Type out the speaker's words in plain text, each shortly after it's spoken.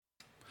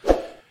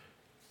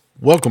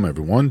Welcome,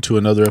 everyone, to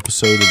another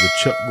episode of the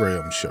Chuck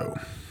Graham Show.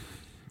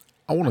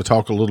 I want to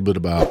talk a little bit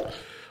about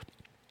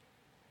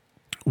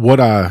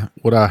what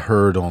I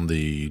heard on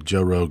the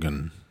Joe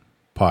Rogan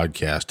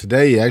podcast.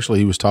 Today, actually,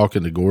 he was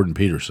talking to Gordon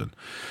Peterson,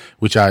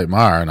 which I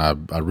admire, and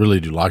I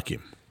really do like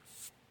him.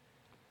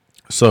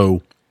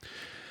 So,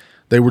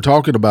 they were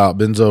talking about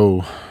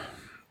benzo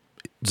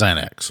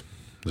Xanax.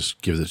 Let's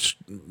give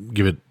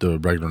it the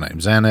regular name,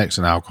 Xanax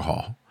and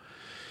alcohol.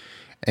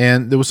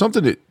 And there was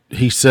something that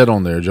he said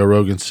on there. Joe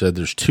Rogan said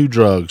there's two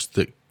drugs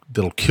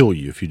that'll kill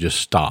you if you just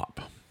stop,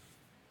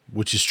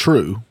 which is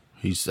true.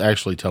 He's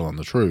actually telling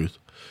the truth.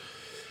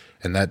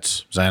 And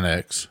that's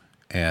Xanax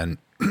and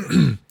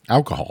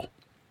alcohol.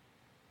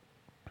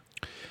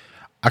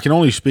 I can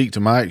only speak to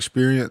my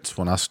experience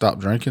when I stopped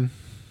drinking.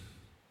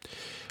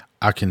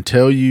 I can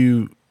tell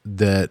you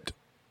that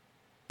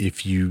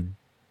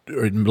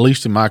or at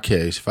least in my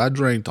case, if I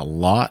drank a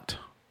lot,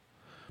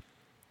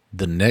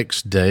 the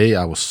next day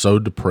I was so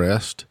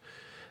depressed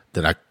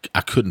that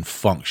I couldn't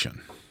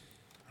function.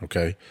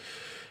 Okay.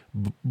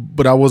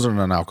 But I wasn't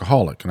an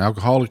alcoholic. An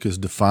alcoholic is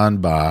defined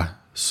by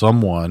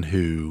someone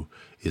who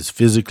is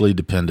physically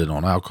dependent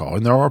on alcohol.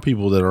 And there are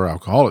people that are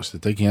alcoholics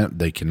that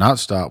they cannot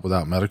stop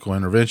without medical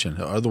intervention.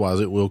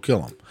 Otherwise it will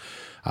kill them.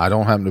 I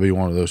don't happen to be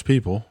one of those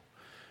people,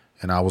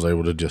 and I was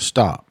able to just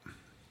stop.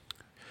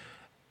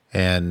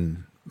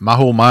 And my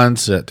whole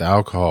mindset to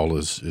alcohol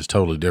is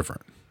totally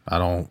different.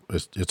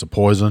 It's a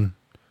poison.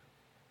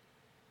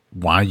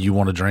 Why you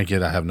want to drink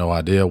it, I have no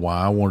idea why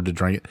I wanted to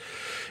drink it.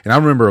 And I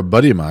remember a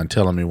buddy of mine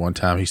telling me one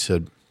time, he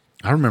said,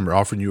 I remember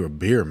offering you a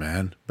beer,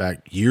 man,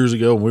 back years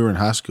ago when we were in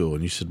high school.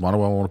 And you said, why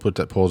do I want to put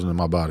that poison in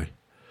my body?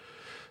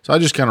 So I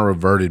just kind of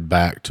reverted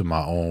back to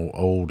my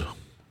old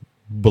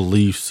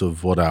beliefs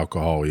of what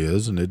alcohol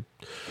is. And it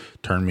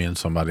turned me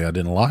into somebody I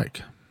didn't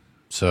like.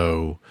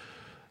 So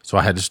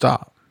I had to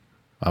stop.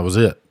 That was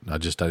it. I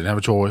didn't have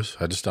a choice.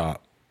 I had to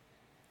stop.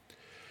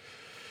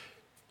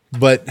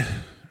 But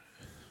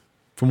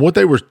from what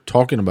they were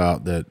talking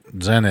about, that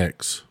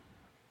Xanax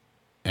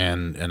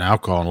and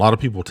alcohol, and a lot of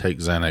people take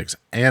Xanax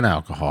and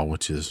alcohol,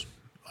 which is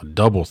a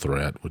double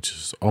threat, which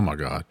is, oh my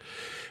God.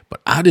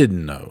 But I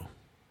didn't know.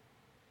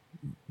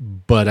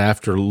 But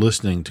after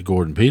listening to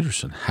Gordon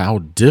Peterson, how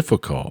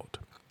difficult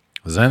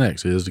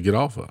Xanax is to get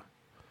off of.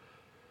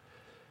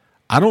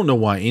 I don't know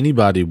why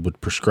anybody would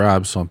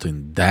prescribe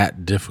something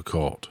that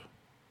difficult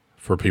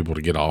for people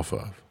to get off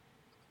of.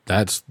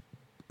 That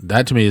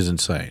to me is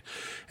insane.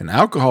 And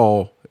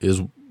alcohol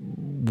is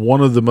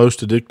one of the most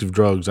addictive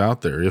drugs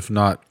out there, if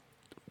not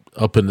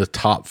up in the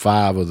top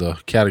 5 of the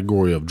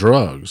category of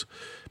drugs.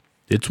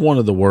 It's one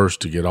of the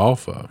worst to get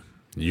off of.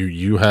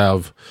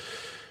 It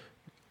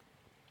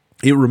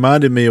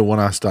reminded me of when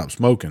I stopped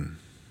smoking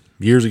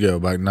years ago,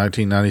 back in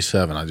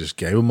 1997. I just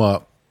gave them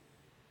up.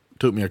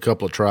 Took me a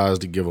couple of tries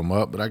to give them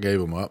up, but I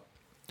gave them up.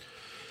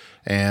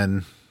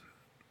 And,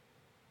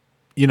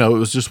 it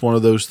was just one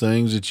of those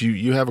things that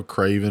you have a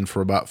craving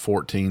for about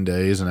 14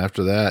 days. And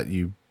after that,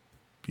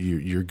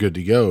 you're good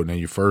to go. Now,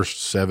 your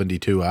first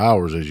 72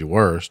 hours is your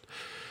worst.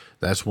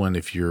 That's when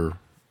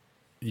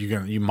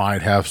you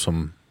might have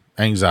some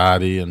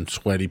anxiety and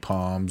sweaty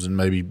palms and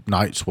maybe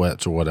night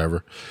sweats or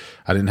whatever.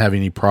 I didn't have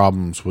any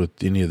problems with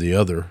any of the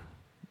other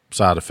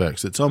side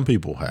effects that some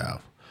people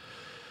have.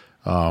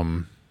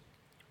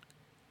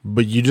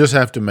 But you just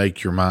have to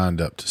make your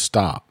mind up to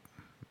stop.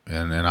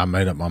 And I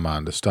made up my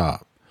mind to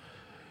stop.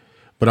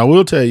 But I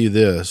will tell you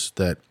this,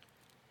 that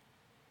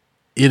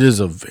it is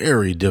a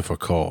very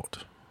difficult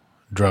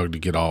drug to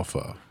get off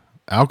of.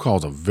 Alcohol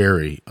is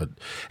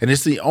and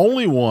it's the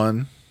only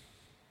one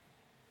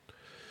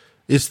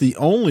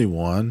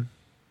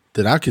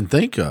that I can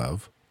think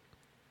of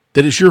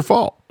that it's your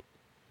fault.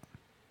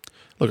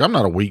 Look, I'm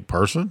not a weak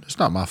person. It's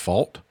not my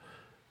fault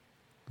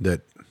that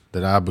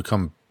I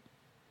become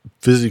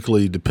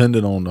physically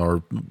dependent on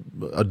or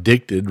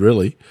addicted,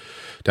 really,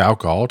 to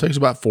alcohol. It takes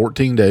about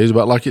 14 days,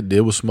 about like it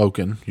did with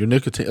smoking. Your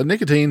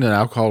nicotine and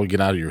alcohol will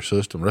get out of your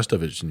system. The rest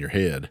of it's in your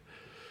head.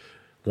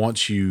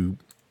 Once you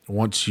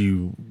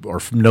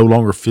are no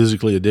longer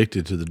physically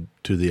addicted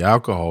to the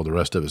alcohol, the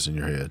rest of it's in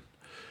your head.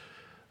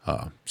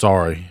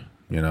 Sorry,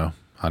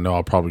 I know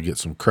I'll probably get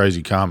some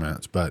crazy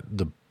comments, but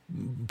the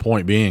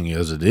point being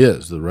is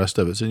the rest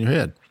of it's in your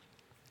head.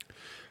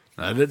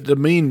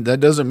 That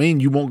doesn't mean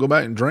you won't go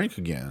back and drink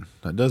again.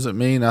 That doesn't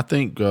mean, I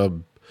think,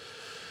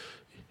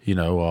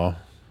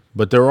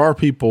 but there are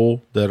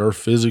people that are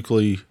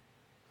physically,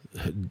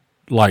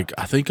 like,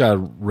 I think I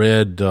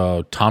read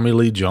Tommy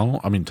Lee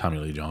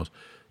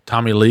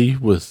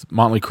with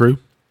Motley Crue.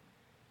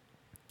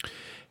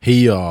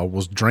 He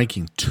was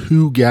drinking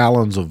 2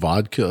 gallons of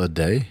vodka a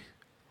day.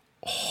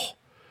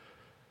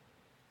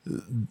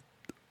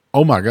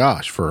 Oh my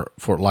gosh, for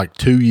like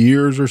 2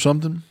 years or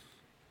something.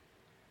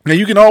 Now,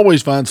 you can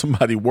always find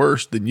somebody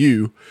worse than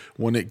you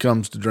when it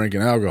comes to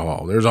drinking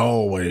alcohol. There's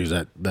always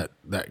that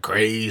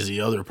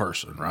crazy other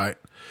person, right?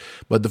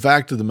 But the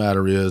fact of the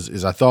matter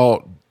is I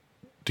thought,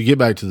 to get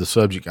back to the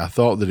subject, I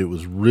thought that it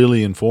was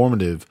really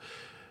informative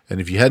And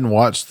if you hadn't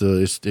watched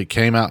it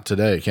came out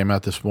today. It came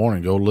out this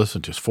morning. Go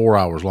listen to it. It's 4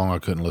 hours long. I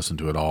couldn't listen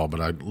to it all,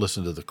 but I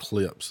listened to the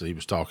clips that he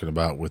was talking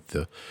about with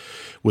the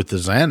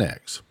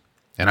Xanax.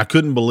 And I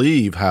couldn't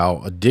believe how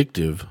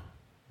addictive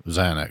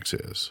Xanax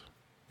is,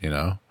 you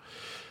know.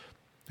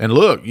 And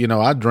look, you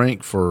know, I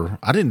didn't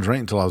drink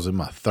until I was in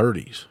my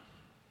 30s,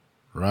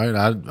 right?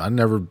 I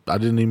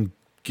didn't even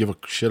give a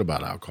shit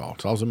about alcohol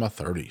until I was in my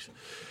 30s.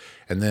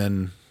 And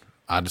then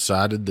I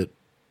decided that,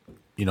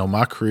 you know,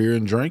 my career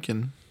in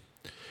drinking,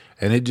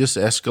 and it just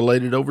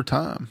escalated over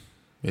time.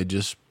 It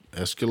just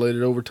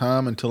escalated over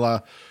time until I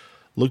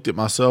looked at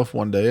myself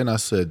one day and I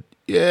said,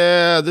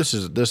 yeah,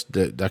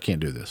 I can't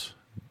do this.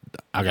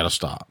 I got to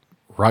stop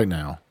right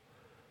now,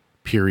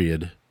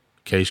 period.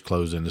 Case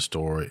closed in the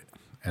story.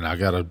 And I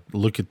got to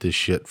look at this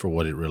shit for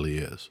what it really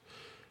is.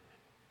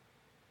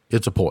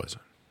 It's a poison.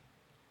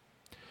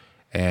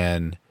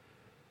 And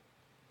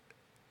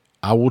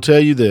I will tell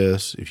you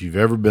this, if you've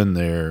ever been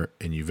there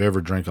and you've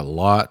ever drank a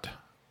lot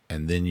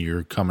and then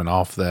you're coming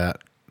off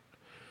that,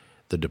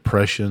 the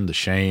depression, the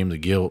shame, the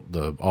guilt,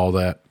 all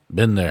that,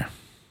 been there.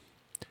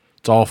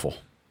 It's awful.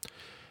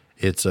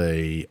 It's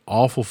a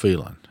awful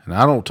feeling. And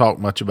I don't talk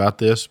much about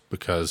this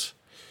because,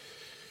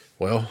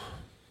 well,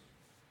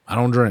 I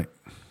don't drink.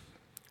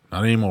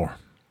 Not anymore.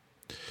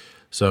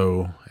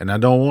 So, and I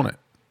don't want it.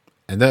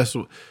 And I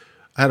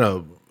had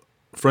a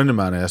friend of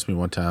mine asked me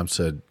one time,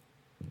 said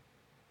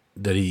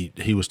that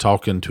he was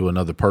talking to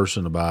another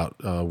person about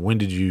when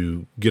did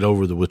you get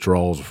over the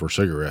withdrawals for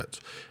cigarettes?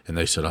 And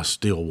they said, I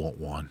still want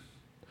one.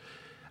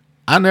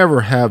 I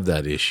never have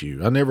that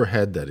issue. I never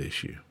had that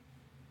issue.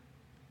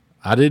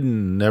 I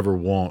never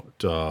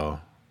want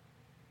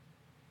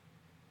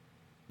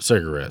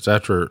cigarettes.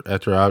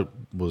 After I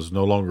was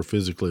no longer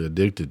physically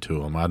addicted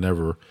to them, I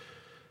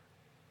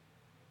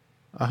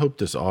hope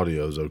this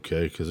audio is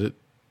okay because it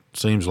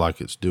seems like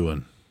it's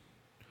doing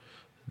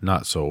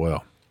not so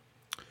well.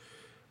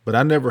 But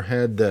I never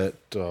had that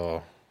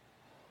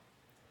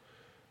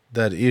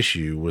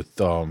issue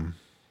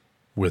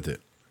with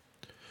it.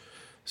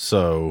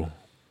 So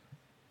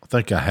I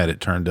think I had it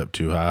turned up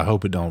too high. I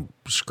hope it don't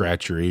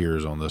scratch your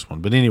ears on this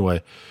one. But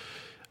anyway,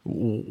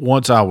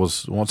 once I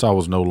was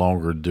no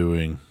longer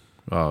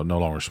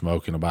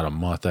smoking, about a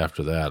month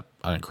after that,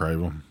 I didn't crave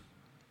them,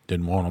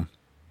 didn't want them.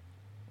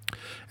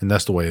 And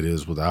that's the way it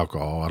is with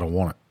alcohol. I don't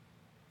want it.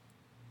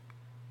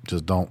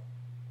 Just don't.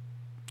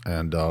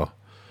 And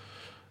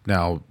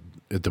now,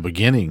 at the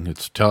beginning,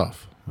 it's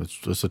tough.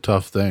 It's a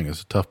tough thing.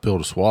 It's a tough pill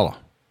to swallow.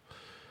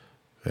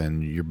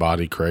 And your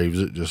body craves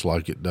it just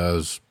like it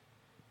does,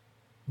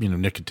 you know,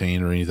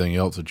 nicotine or anything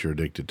else that you're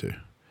addicted to.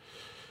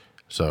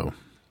 So,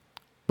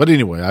 but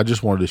anyway, I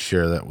just wanted to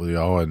share that with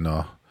y'all and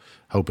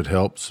hope it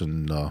helps,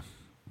 and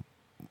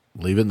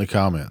leave it in the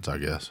comments, I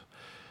guess.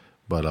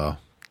 But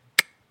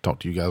talk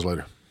to you guys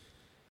later.